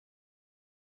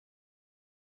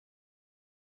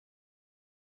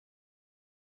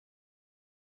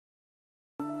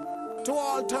To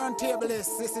all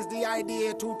turntablists, this is the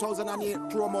IDA 2008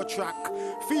 promo track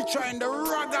featuring the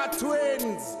Ragga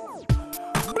twins.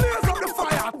 Blaze up the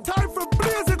fire, time for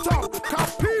blaze it up.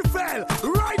 Cause Pfel,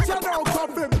 right now,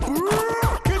 come and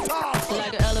rock it up.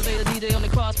 Like an elevator DJ on the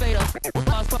crossfader.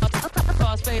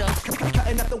 Crossfader.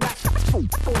 Cutting up the wax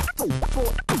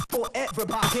for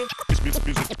everybody. This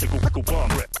musical bomb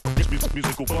rap. This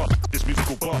musical bomb. This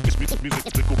musical bomb. This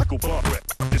musical bomb rap.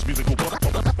 This musical bomb rap.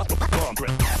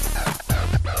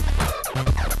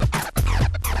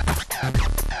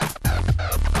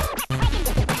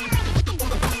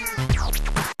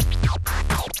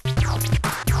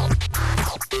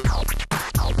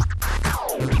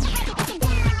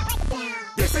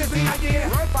 This is the idea.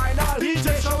 World final.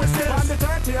 DJ show is still on the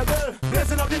turntable.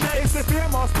 Blazing up the night. It's the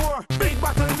famous tour. Big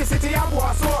battle in the city of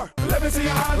Warsaw. Let me see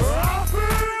your hands.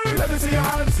 Rafik. Let me see your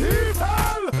hands.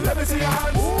 Pfel. Let me see your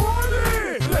hands.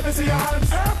 Woody. Let me see your hands.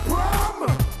 Eprom.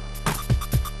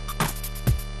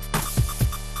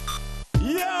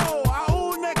 Yo,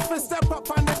 who next for step up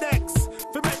on the decks?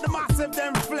 To make the massive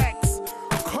them flex.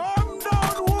 Come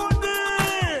down, Woody!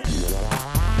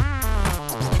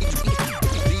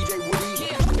 DJ Woody.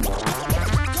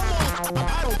 Come on.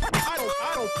 I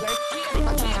don't play.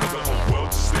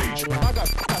 World stage. I got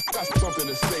something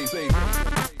to say.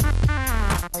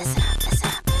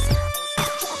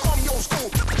 From your school,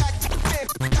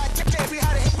 can't be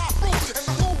how to hit my fruit. And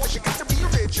the rule was you got to be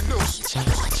original.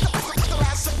 The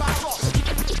last of my loss.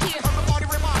 I'm the party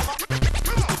revival.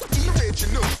 The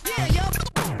original.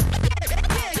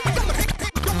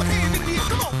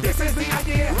 This is the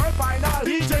idea. World final.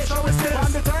 DJ show is still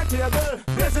on the turntable.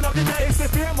 Blazing up the night. It's the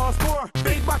famous tour.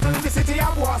 Big battle in the city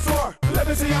of Warsaw. Let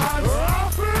me see your hands.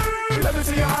 Rafik. Let me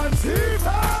see your hands.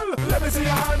 Pfel. Let me see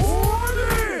your hands.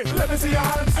 Woody. Let me see your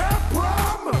hands.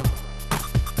 Eprom.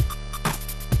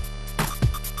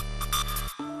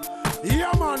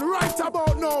 Yeah, man, right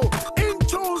about now.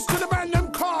 Intros to the band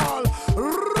them call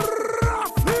Rafik.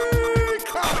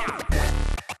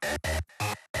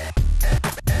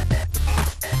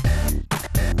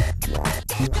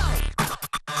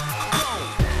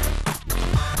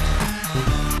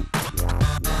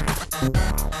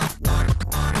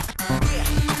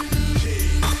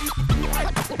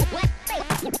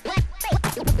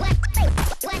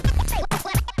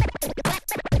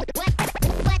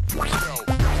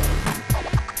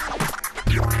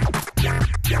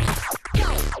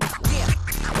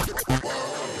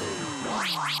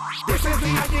 This is the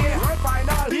idea. World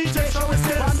final. DJ show is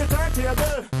still on the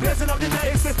turntable. Blazing up the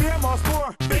night. It's the famous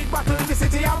tour. Big battle in the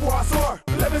city of Warsaw.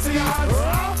 Let me see your hands.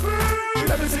 Rafik.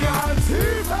 Let me see your hands.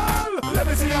 Pfel. Let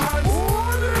me see your hands.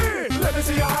 Woody. Let me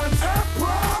see your hands.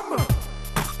 Eprom.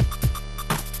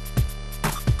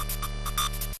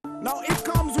 Now it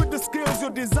comes with the skills you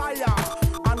desire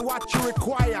and what you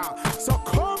require. So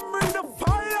come bring the fire.